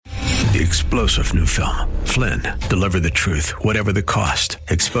The explosive new film, Flynn, deliver the truth, whatever the cost,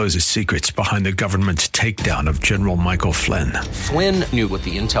 exposes secrets behind the government's takedown of General Michael Flynn. Flynn knew what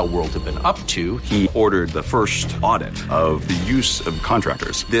the intel world had been up to. He ordered the first audit of the use of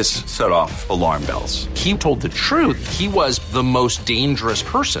contractors. This set off alarm bells. He told the truth. He was the most dangerous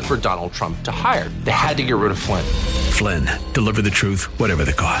person for Donald Trump to hire. They had to get rid of Flynn. Flynn, deliver the truth, whatever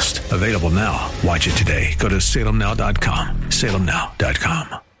the cost. Available now. Watch it today. Go to salemnow.com.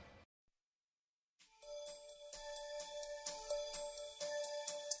 salemnow.com.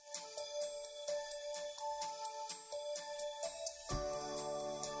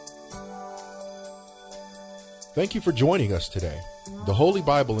 Thank you for joining us today. The Holy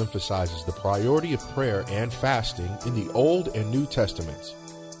Bible emphasizes the priority of prayer and fasting in the Old and New Testaments.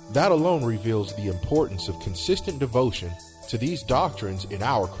 That alone reveals the importance of consistent devotion to these doctrines in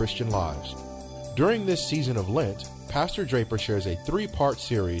our Christian lives. During this season of Lent, Pastor Draper shares a 3-part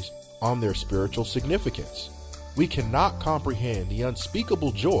series on their spiritual significance. We cannot comprehend the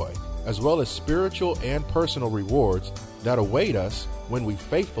unspeakable joy as well as spiritual and personal rewards that await us when we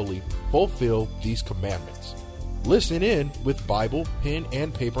faithfully fulfill these commandments. Listen in with Bible, pen,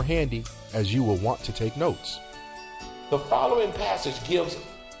 and paper handy as you will want to take notes. The following passage gives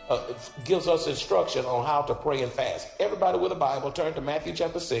us instruction on how to pray and fast. Everybody with a Bible, turn to Matthew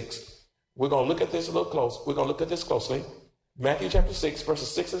chapter 6. We're going to look at this a little close. We're going to look at this closely. Matthew chapter 6,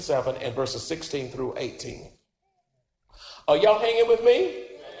 verses 6 and 7, and verses 16 through 18. Are y'all hanging with me?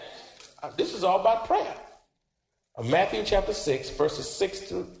 This is all about prayer. Matthew chapter 6, verses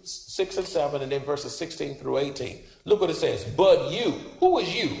 6 and 7, and then verses 16 through 18. Look what it says. But you, who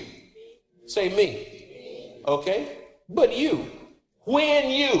is you? Say me. Okay? But you, when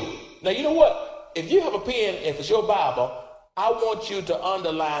you. Now, you know what? If you have a pen, if it's your Bible, I want you to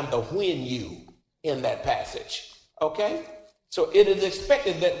underline the when you in that passage. Okay? So it is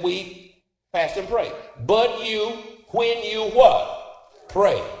expected that we fast and pray. But you, when you what?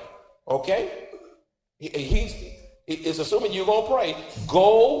 Pray. Okay? It's assuming you're going to pray.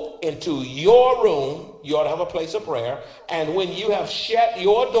 Go into your room. You ought to have a place of prayer. And when you have shut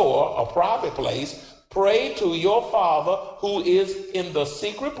your door, a private place, pray to your Father who is in the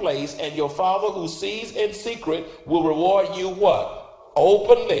secret place, and your Father who sees in secret will reward you what?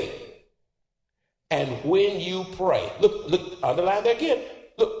 Openly. And when you pray, look, underline that again.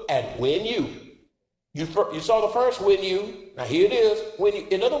 Look, and when you saw the first when you, now here it is, when you,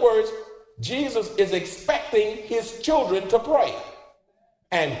 in other words, Jesus is expecting his children to pray.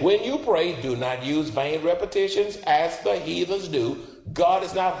 And when you pray, do not use vain repetitions as the heathens do. God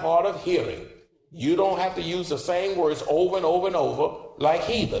is not hard of hearing. You don't have to use the same words over and over and over like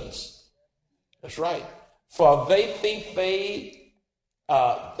heathens. That's right. For they think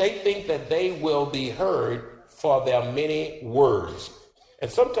that they will be heard for their many words.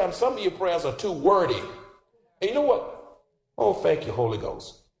 And sometimes some of your prayers are too wordy. And you know what? Oh, thank you, Holy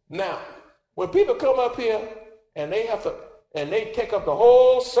Ghost. Now, when people come up here and they take up the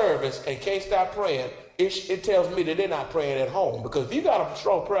whole service and can't stop praying, it tells me that they're not praying at home. Because if you got a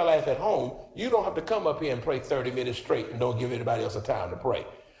strong prayer life at home, you don't have to come up here and pray 30 minutes straight and don't give anybody else a time to pray.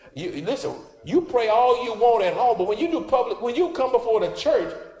 Listen, you pray all you want at home, but when you do public, when you come before the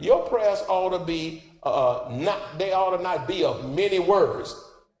church, your prayers ought to be they ought to not be of many words.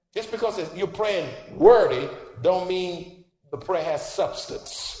 Just because you're praying wordy don't mean the prayer has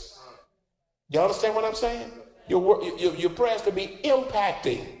substance. You understand what I'm saying? Your prayers to be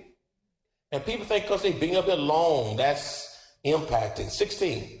impacting. And people think because they being up there long, that's impacting.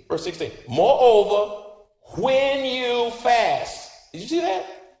 16, verse 16. Moreover, when you fast, did you see that?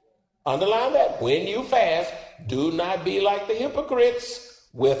 Underline that. When you fast, do not be like the hypocrites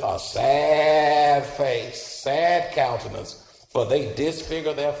with a sad face, sad countenance, for they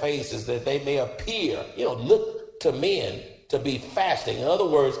disfigure their faces that they may appear, look to men to be fasting. In other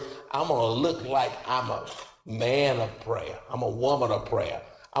words, I'm going to look like I'm a man of prayer. I'm a woman of prayer.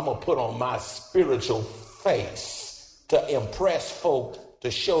 I'm going to put on my spiritual face to impress folk, to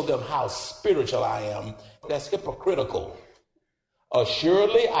show them how spiritual I am. That's hypocritical.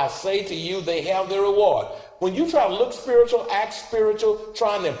 Assuredly, I say to you, they have their reward. When you try to look spiritual, act spiritual,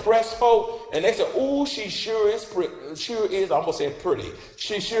 trying to impress folk, and they say, "Ooh, she sure is, I'm going to say pretty.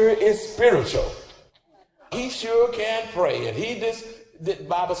 She sure is spiritual. He sure can pray." And the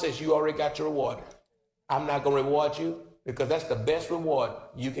Bible says you already got your reward. I'm not going to reward you because that's the best reward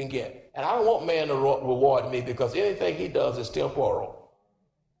you can get. And I don't want man to reward me because anything he does is temporal.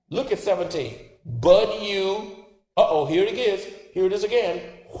 Look at 17. But you, here it is. Here it is again.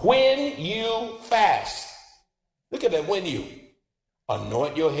 When you fast. Look at that. When you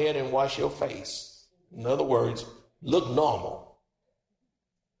anoint your head and wash your face. In other words, look normal.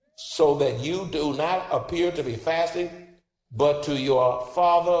 so that you do not appear to be fasting, but to your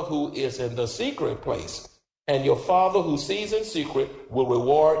Father who is in the secret place. And your Father who sees in secret will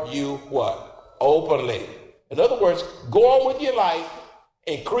reward you what? Openly. In other words, go on with your life,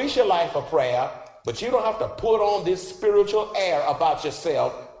 increase your life of prayer, but you don't have to put on this spiritual air about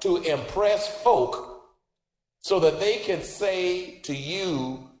yourself to impress folk so that they can say to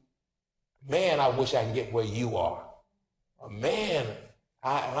you, man, I wish I can get where you are. Man,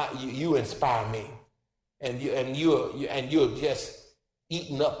 you inspire me. And you're just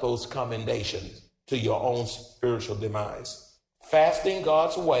eating up those commendations to your own spiritual demise. Fasting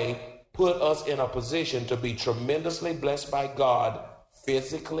God's way put us in a position to be tremendously blessed by God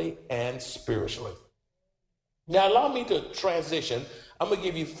physically and spiritually. Now allow me to transition. I'm going to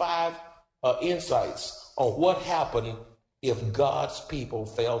give you 5 insights on what happened if God's people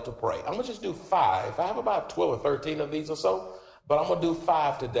fail to pray. I'm going to just do 5. I have about 12 or 13 of these or so, but I'm going to do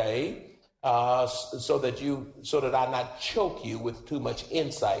 5 today so that I not choke you with too much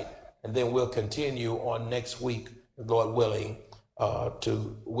insight. And then we'll continue on next week, Lord willing,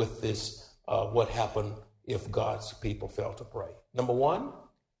 with this, what happened if God's people fail to pray. Number 1,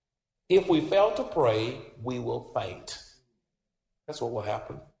 if we fail to pray, we will faint. That's what will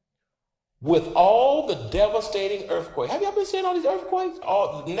happen. With all the devastating earthquakes. Have you ever been seeing all these earthquakes?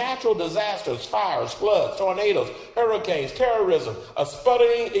 All natural disasters, fires, floods, tornadoes, hurricanes, terrorism, a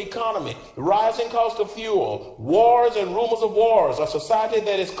sputtering economy, rising cost of fuel, wars and rumors of wars, a society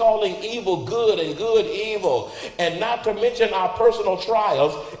that is calling evil good and good evil, and not to mention our personal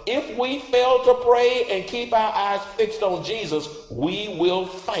trials. If we fail to pray and keep our eyes fixed on Jesus, we will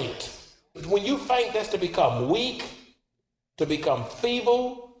faint. When you faint, that's to become weak, to become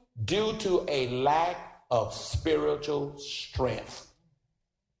feeble, due to a lack of spiritual strength.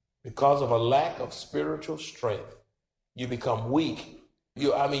 Because of a lack of spiritual strength, you become weak.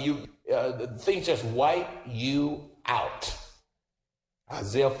 Things just wipe you out.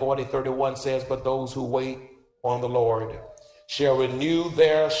 Isaiah 40:31 says, but those who wait on the Lord shall renew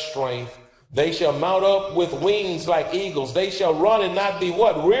their strength. They shall mount up with wings like eagles. They shall run and not be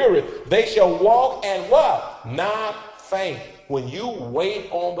what? Weary. They shall walk and what? Not faint. When you wait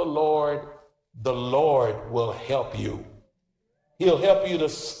on the Lord will help you. He'll help you to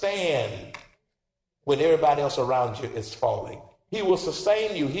stand when everybody else around you is falling. He will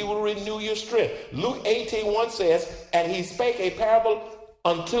sustain you. He will renew your strength. Luke 18:1 says, and he spake a parable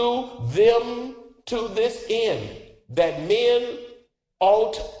unto them to this end, that men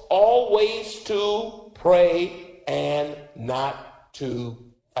ought always to pray and not to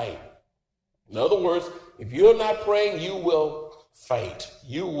faint. In other words, if you're not praying, you will faint.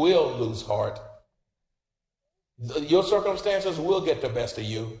 You will lose heart. Your circumstances will get the best of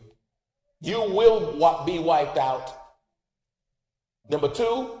you. You will be wiped out. Number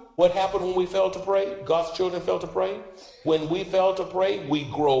 2, what happened when we failed to pray? God's children failed to pray. When we fail to pray, we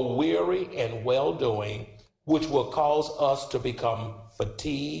grow weary in well-doing, which will cause us to become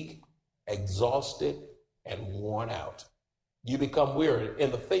fatigued, exhausted, and worn out. You become weary in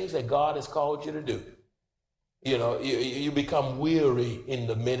the things that God has called you to do. You know, you become weary in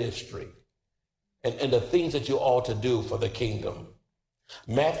the ministry and the things that you ought to do for the kingdom.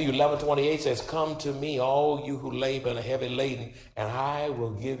 Matthew 11:28 says, come to me, all you who labor and are heavy laden, and I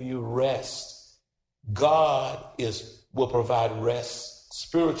will give you rest. God will provide rest,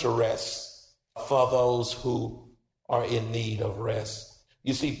 spiritual rest, for those who are in need of rest.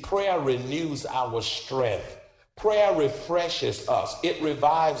 You see, prayer renews our strength. Prayer refreshes us. It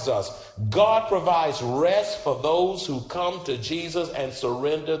revives us. God provides rest for those who come to Jesus and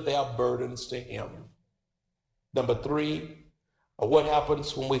surrender their burdens to him. Number 3, what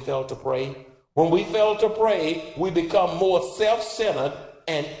happens when we fail to pray? When we fail to pray, we become more self-centered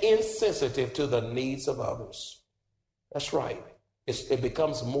and insensitive to the needs of others. That's right. It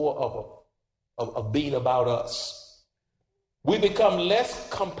becomes more of being about us. We become less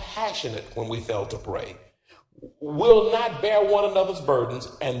compassionate when we fail to pray. We'll not bear one another's burdens,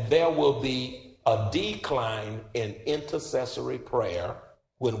 and there will be a decline in intercessory prayer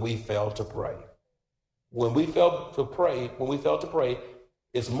when we fail to pray. When we fail to pray,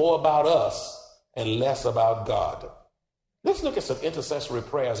 it's more about us and less about God. Let's look at some intercessory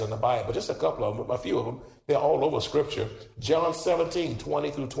prayers in the Bible, just a couple of them, a few of them. They're all over Scripture. John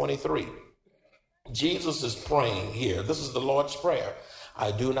 17:20 through 23. Jesus is praying here. This is the Lord's Prayer.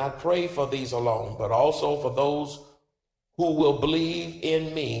 I do not pray for these alone, but also for those who will believe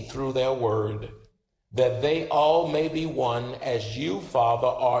in me through their word, that they all may be one, as you, Father,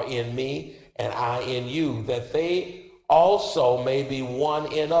 are in me and I in you, that they also may be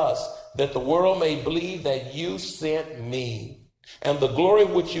one in us, that the world may believe that you sent me. And the glory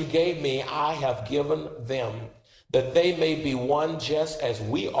which you gave me, I have given them, that they may be one just as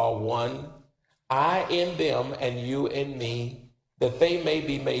we are one, I in them and you in me, that they may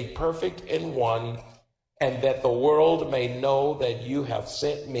be made perfect in one, and that the world may know that you have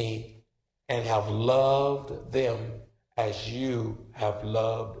sent me and have loved them as you have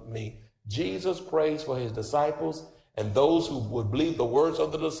loved me. Jesus prays for his disciples and those who would believe the words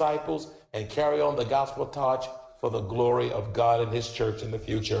of the disciples and carry on the gospel torch for the glory of God and his church in the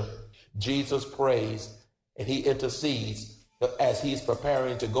future. Jesus prays and he intercedes as he's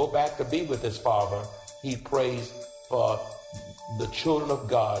preparing to go back to be with his Father. He prays for the children of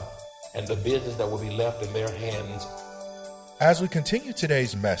God and the business that will be left in their hands. As we continue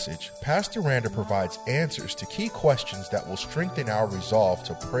today's message, Pastor Rander provides answers to key questions that will strengthen our resolve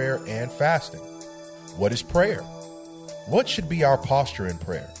to prayer and fasting. What is prayer? What should be our posture in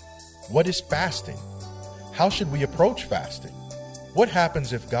prayer? What is fasting? How should we approach fasting? What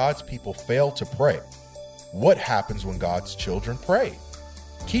happens if God's people fail to pray? What happens when God's children pray?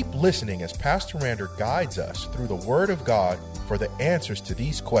 Keep listening as Pastor Rander guides us through the Word of God for the answers to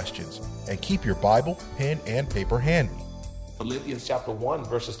these questions. And keep your Bible, pen, and paper handy. Philippians chapter 1,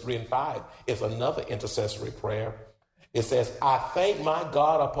 verses 3 and 5 is another intercessory prayer. It says, I thank my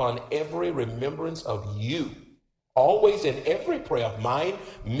God upon every remembrance of you, always in every prayer of mine,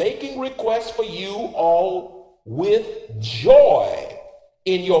 making requests for you all with joy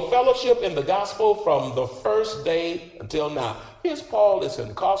in your fellowship in the gospel from the first day until now. Here's Paul is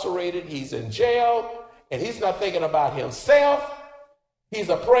incarcerated, he's in jail, and he's not thinking about himself. He's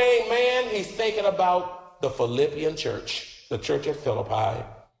a praying man. He's thinking about the Philippian church, the church at Philippi.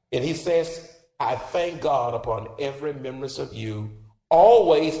 And he says, I thank God upon every remembrance of you,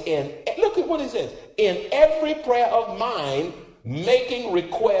 always in, look at what he says, in every prayer of mine, making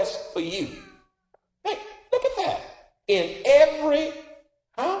requests for you. Hey, look at that. In every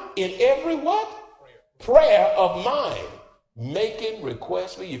what? Prayer of mine, making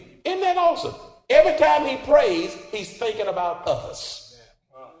requests for you. Isn't that awesome? Every time he prays, he's thinking about others.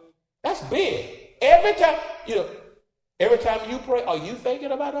 That's big. Every time you pray, are you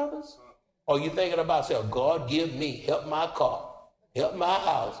thinking about others? Or are you thinking about yourself? God, give me, help my car, help my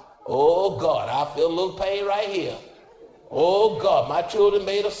house. Oh God, I feel a little pain right here. Oh God, my children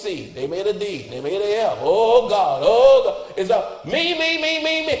made a C, they made a D, they made a F. Oh God. It's a me.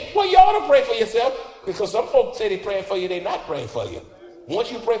 Well, you ought to pray for yourself, because some folks say they're praying for you, they're not praying for you.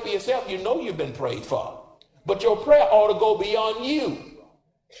 Once you pray for yourself, you know you've been prayed for. But your prayer ought to go beyond you.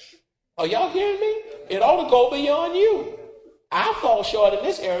 Are y'all hearing me? It ought to go beyond you. I fall short in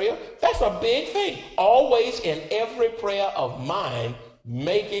this area. That's a big thing. Always in every prayer of mine,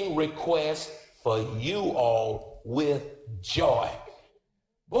 making requests for you all with joy.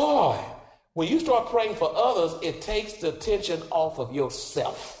 Boy, when you start praying for others, it takes the tension off of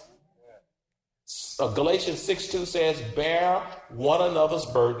yourself. Galatians 6:2 says, bear one another's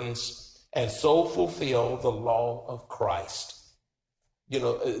burdens and so fulfill the law of Christ. You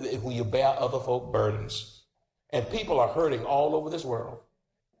know, when you bear other folk burdens, and people are hurting all over this world.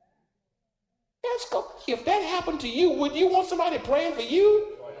 If that happened to you, would you want somebody praying for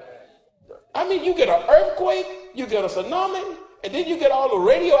you? I mean, you get an earthquake, you get a tsunami, and then you get all the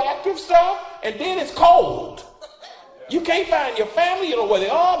radioactive stuff, and then it's cold. You can't find your family, you know where they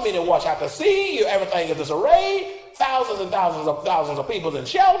are, many wash out to sea, everything is disarrayed, thousands and thousands of people in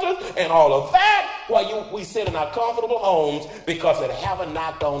shelters, and all of that, while we sit in our comfortable homes because they haven't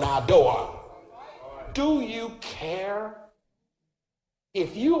knocked on our door. Do you care?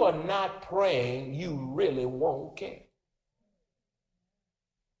 If you are not praying, you really won't care.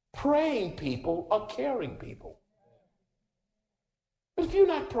 Praying people are caring people. But if you're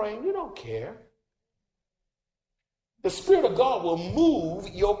not praying, you don't care. The Spirit of God will move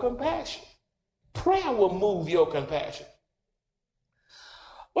your compassion. Prayer will move your compassion.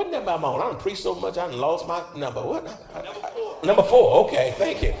 What number am I on? I done preached so much I done lost my number. What? Number 4. Okay,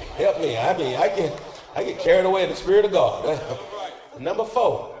 thank you. Help me. I get carried away in the Spirit of God. Number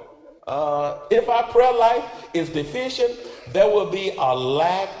 4. If our prayer life is deficient, there will be a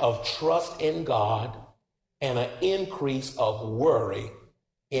lack of trust in God and an increase of worry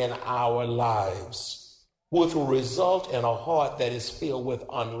in our lives, which will result in a heart that is filled with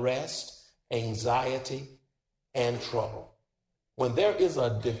unrest, anxiety, and trouble. When there is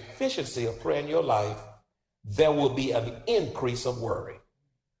a deficiency of prayer in your life, there will be an increase of worry.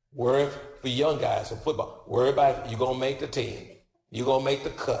 Worry for young guys in football. Worry about if you're going to make the team. You're going to make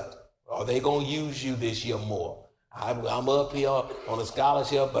the cut. Are they going to use you this year more? I'm up here on a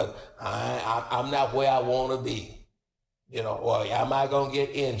scholarship, but I'm not where I want to be. You know, or am I going to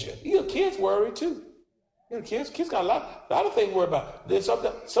get injured? Your kids worry too. You know, kids got a lot of things to worry about. There's some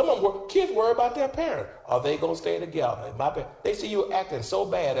of them kids worry about their parents. Are they gonna stay together? They see you acting so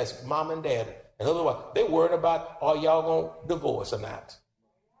bad as mom and dad, and otherwise they worried about are y'all gonna divorce or not.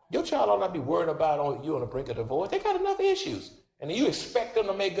 Your child ought not be worried about you on the brink of divorce. They got enough issues, and you expect them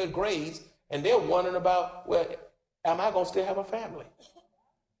to make good grades, and they're wondering about, well, am I gonna still have a family?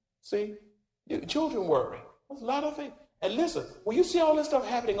 See, children worry. There's a lot of things. And listen, when you see all this stuff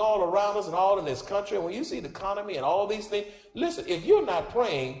happening all around us and all in this country, and when you see the economy and all these things, listen, if you're not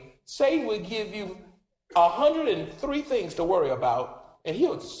praying, Satan will give you 103 things to worry about. And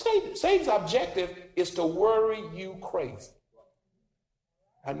Satan's objective is to worry you crazy.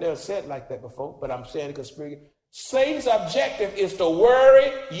 I've never said it like that before, but I'm saying it because Satan's objective is to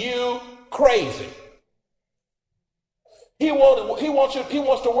worry you crazy. He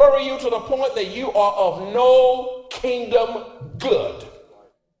wants to worry you to the point that you are of no kingdom good.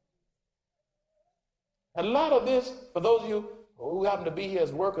 A lot of this, for those of you who happen to be here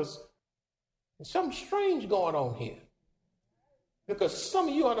as workers, there's something strange going on here. Because some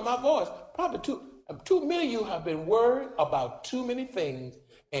of you under my voice, probably too many of you have been worried about too many things,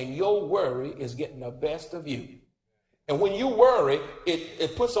 and your worry is getting the best of you. And when you worry,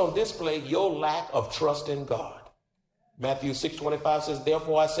 it puts on display your lack of trust in God. Matthew 6:25 says,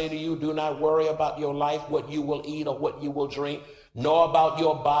 therefore I say to you, do not worry about your life, what you will eat or what you will drink, nor about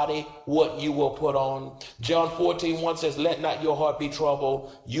your body, what you will put on. John 14:1 says, let not your heart be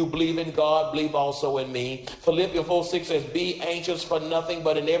troubled. You believe in God, believe also in me. Philippians 4:6 says, be anxious for nothing,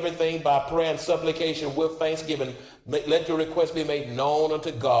 but in everything by prayer and supplication with thanksgiving, let your requests be made known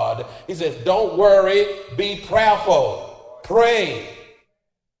unto God. He says, don't worry, be prayerful, pray.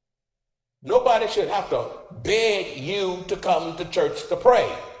 Nobody should have to beg you to come to church to pray.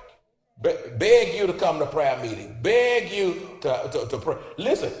 Beg you to come to prayer meeting. Beg you to pray.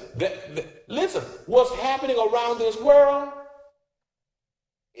 Listen, listen, what's happening around this world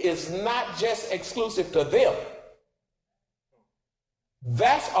is not just exclusive to them.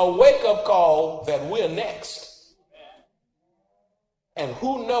 That's a wake-up call that we're next. And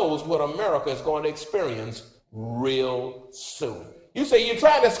who knows what America is going to experience real soon. You say you're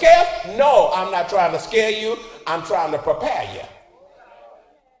trying to scare us? No, I'm not trying to scare you. I'm trying to prepare you.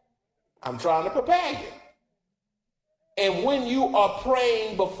 I'm trying to prepare you. And when you are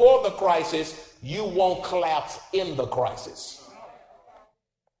praying before the crisis, you won't collapse in the crisis.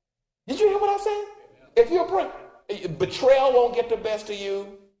 Did you hear what I said? If you're praying, betrayal won't get the best of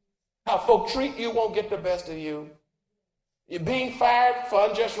you. How folk treat you won't get the best of you. Being fired for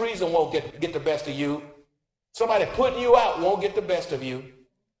unjust reason won't get the best of you. Somebody putting you out won't get the best of you.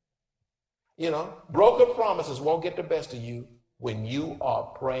 You know, broken promises won't get the best of you when you are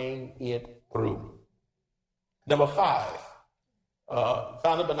praying it through. Number 5,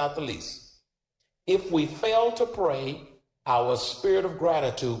 finally but not the least, if we fail to pray, our spirit of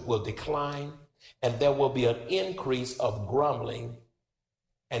gratitude will decline and there will be an increase of grumbling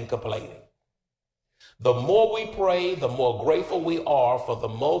and complaining. The more we pray, the more grateful we are for the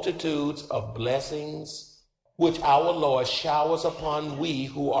multitudes of blessings which our Lord showers upon we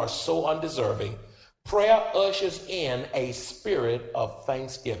who are so undeserving. Prayer ushers in a spirit of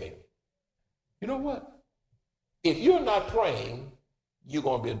thanksgiving. You know what? If you're not praying, you're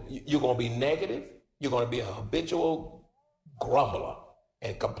going to be negative. You're going to be a habitual grumbler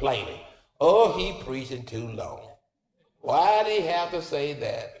and complaining. Oh, he preaching too long. Why did he have to say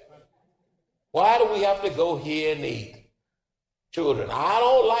that? Why do we have to go here and eat? Children, I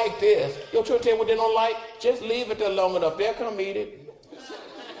don't like this. Your children tell you what they don't like? Just leave it there long enough. They'll come eat it.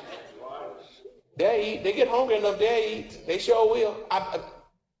 They'll eat. They get hungry enough, they'll eat. They sure will.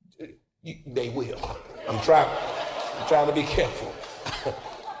 They will. I'm trying to be careful.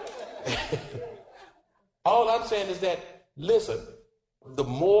 All I'm saying is that, listen, the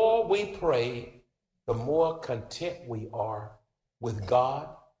more we pray, the more content we are with God,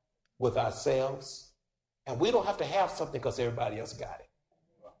 with ourselves. And we don't have to have something because everybody else got it.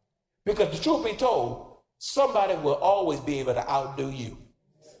 Because the truth be told, somebody will always be able to outdo you.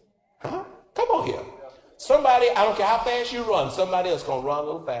 Huh? Come on here. Somebody, I don't care how fast you run, somebody else is going to run a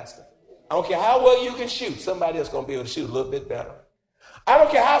little faster. I don't care how well you can shoot, somebody else is going to be able to shoot a little bit better. I don't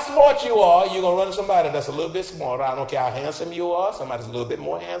care how smart you are, you're going to run into somebody that's a little bit smarter. I don't care how handsome you are, somebody's a little bit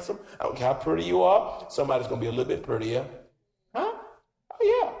more handsome. I don't care how pretty you are, somebody's going to be a little bit prettier. Huh? Oh,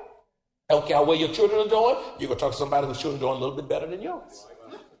 yeah. I don't care how well your children are doing, you're going to talk to somebody whose children are doing a little bit better than yours.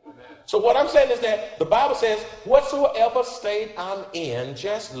 So what I'm saying is that the Bible says, whatsoever state I'm in,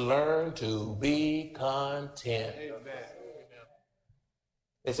 just learn to be content. Amen.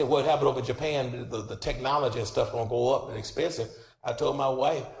 They said, what happened over in Japan, the technology and stuff going to go up and expensive. I told my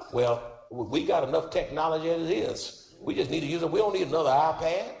wife, well, We got enough technology as it is. We just need to use it. We don't need another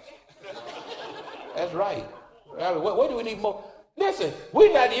iPad. That's right. What do we need more? Listen,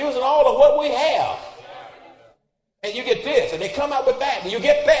 we're not using all of what we have. And you get this, and they come out with that, and you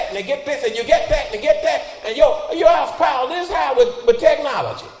get that, and they get this, and you get that, and you get that, and your house piled this high with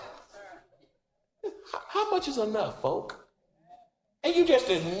technology. How much is enough, folk? And you just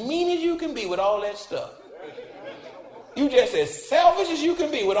as mean as you can be with all that stuff. You just as selfish as you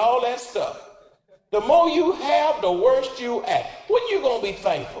can be with all that stuff. The more you have, the worse you act. When you gonna be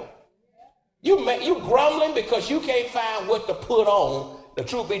thankful? You grumbling because you can't find what to put on. The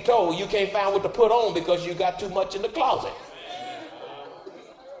truth be told, you can't find what to put on because you got too much in the closet.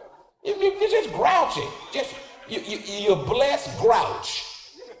 You're just grouchy. You're blessed grouch.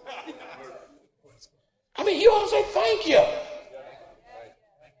 I mean, you ought to say thank you.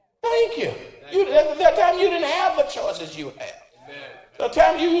 Thank you. That time you didn't have the choices you have. The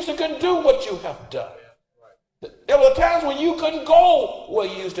time you used to couldn't do what you have done. There were times when you couldn't go where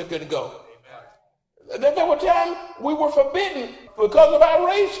you used to couldn't go. There were times we were forbidden because of our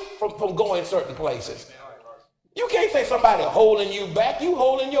race from going certain places. You can't say somebody holding you back. You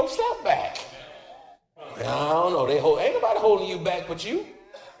holding yourself back. I don't know. Ain't nobody holding you back but you.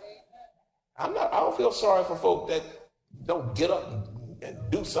 I don't feel sorry for folk that don't get up and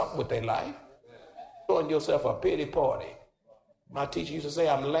do something with their life. Throwing yourself a pity party. My teacher used to say,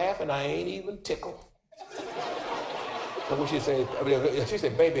 I'm laughing, I ain't even tickled. And when she said,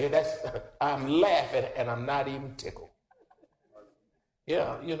 baby, I'm laughing and I'm not even tickled.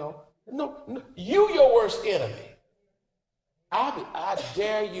 Yeah, no, you your worst enemy. I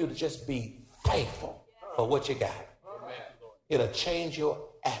dare you to just be thankful for what you got. It'll change your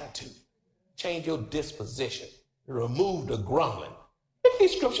attitude, change your disposition, remove the grumbling. Look at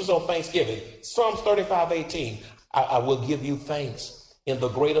these scriptures on Thanksgiving. Psalms 35:18. I will give you thanks in the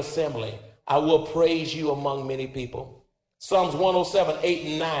great assembly. I will praise you among many people. Psalms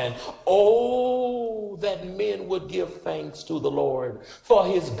 107:8-9. Oh, that men would give thanks to the Lord for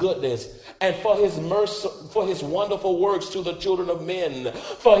his goodness and for his mercy, for his wonderful works to the children of men.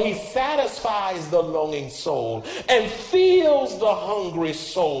 For he satisfies the longing soul and fills the hungry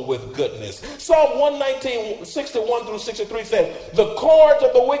soul with goodness. Psalm 119:61-63 says, the cords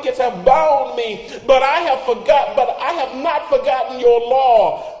of the wicked have bound me, but I have not forgotten your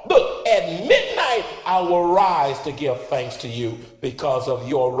law. Look, at midnight I will rise to give thanks to you because of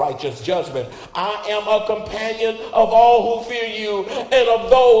your righteous judgment. I am a companion of all who fear you and of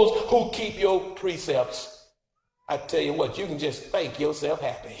those who keep your precepts. I tell you what, you can just make yourself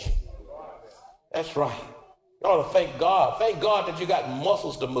happy. That's right. You ought to thank God. Thank God that you got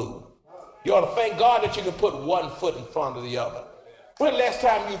muscles to move. You ought to thank God that you can put one foot in front of the other. When the last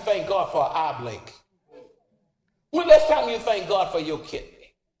time you thank God for an eye blink? When the last time you thank God for your kidney?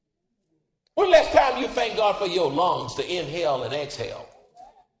 When the last time you thank God for your lungs to inhale and exhale?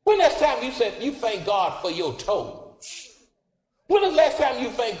 When the last time you said you thank God for your toes? When is the last time you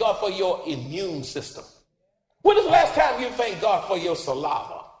thank God for your immune system? When is the last time you thank God for your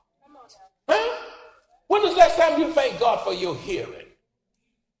saliva? Huh? When is the last time you thank God for your hearing?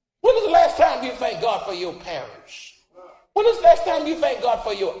 When is the last time you thank God for your parents? When is the last time you thank God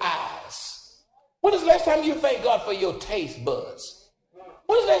for your eyes? When is the last time you thank God for your taste buds?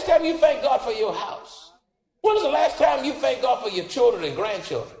 When is the last time you thank God for your house? When is the last time you thank God for your children and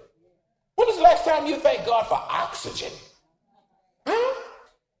grandchildren? When is the last time you thank God for oxygen? Huh?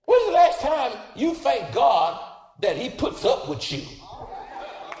 When is the last time you thank God that he puts up with you?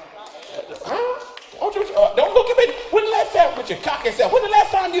 Huh? Don't look at me. When the last time with your cocky self? When the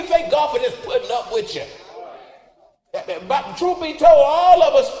last time you thank God for just putting up with you? But truth be told, all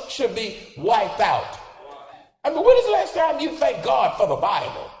of us should be wiped out. I mean, when is the last time you thank God for the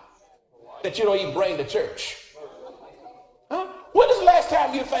Bible that you don't even bring to church? Huh? When is the last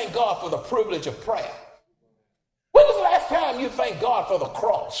time you thank God for the privilege of prayer? When is the last time you thank God for the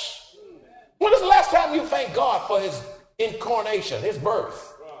cross? When is the last time you thank God for his incarnation, his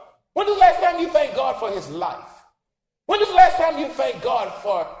birth? When is the last time you thank God for his life? When is the last time you thank God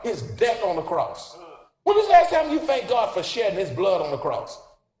for his death on the cross? When is the last time you thank God for shedding his blood on the cross?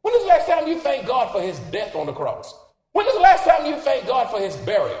 When is the last time you thank God for his death on the cross? When is the last time you thank God for his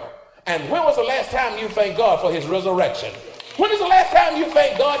burial? And when was the last time you thank God for his resurrection? When is the last time you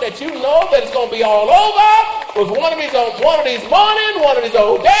thank God that you know that it's going to be all over? It was one of these mornings, one of these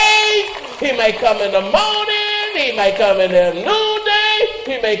old days. He may come in the morning. He may come in the noonday.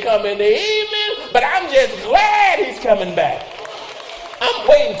 He may come in the evening. But I'm just glad he's coming back. I'm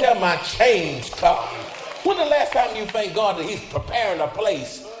waiting till my change comes. When the last time you thank God that he's preparing a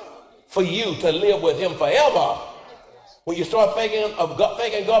place for you to live with him forever? When you start thanking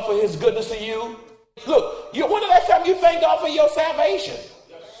God for his goodness to you. Look, when the last time you thanked God for your salvation?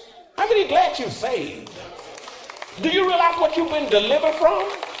 How many glad you're saved? Do you realize what you've been delivered from?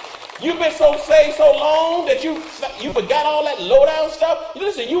 You've been so saved so long that you forgot all that low-down stuff.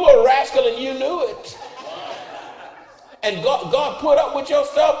 Listen, you were a rascal and you knew it. And God put up with your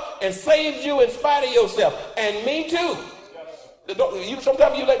stuff and saved you in spite of yourself. And me too.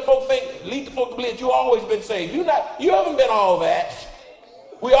 Sometimes you let folks lead the folks to believe you've always been saved. You haven't been all that.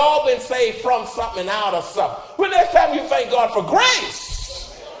 We all been saved from something and out of something. When next time you thank God for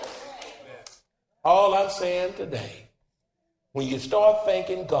grace? All I'm saying today, when you start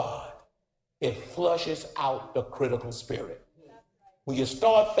thanking God, it flushes out the critical spirit. When you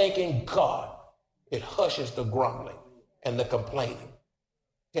start thanking God, it hushes the grumbling and the complaining.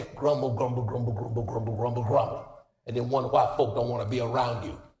 Just grumble, grumble, grumble, grumble, grumble, grumble, grumble. And then wonder why folk don't want to be around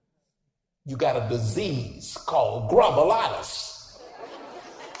you. You got a disease called grumbleitis.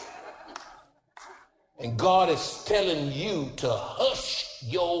 And God is telling you to hush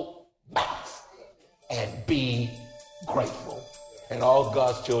your mouth and be grateful. And all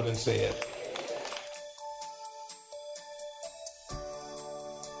God's children said.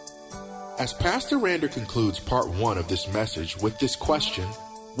 As Pastor Rander concludes part 1 of this message with this question,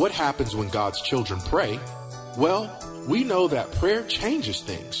 what happens when God's children pray? Well, we know that prayer changes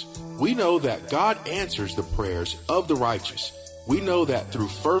things. We know that God answers the prayers of the righteous. We know that through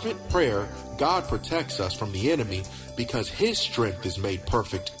fervent prayer, God protects us from the enemy because his strength is made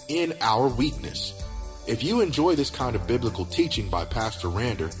perfect in our weakness. If you enjoy this kind of biblical teaching by Pastor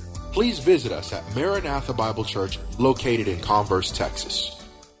Rander, please visit us at Maranatha Bible Church located in Converse, Texas.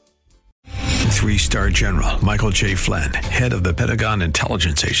 3-star General Michael J. Flynn, head of the Pentagon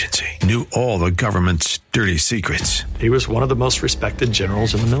Intelligence Agency, knew all the government's dirty secrets. He was one of the most respected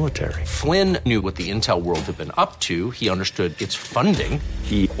generals in the military. Flynn knew what the intel world had been up to. He understood its funding.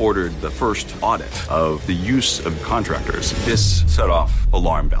 He ordered the first audit of the use of contractors. This set off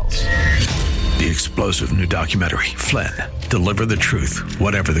alarm bells. The explosive new documentary, Flynn, Deliver the Truth,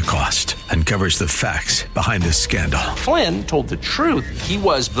 Whatever the Cost, uncovers the facts behind this scandal. Flynn told the truth. He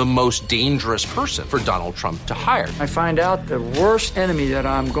was the most dangerous person for Donald Trump to hire. I find out the worst enemy that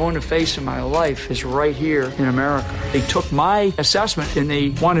I'm going to face in my life is right here in America. They took my assessment and they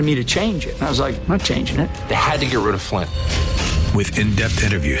wanted me to change it. And I was like, I'm not changing it. They had to get rid of Flynn. With in-depth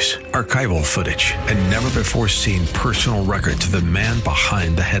interviews, archival footage, and never-before-seen personal records of the man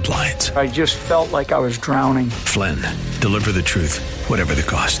behind the headlines. I just felt like I was drowning. Flynn, Deliver the Truth, Whatever the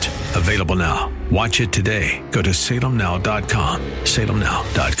Cost. Available now. Watch it today. Go to salemnow.com.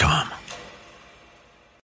 salemnow.com.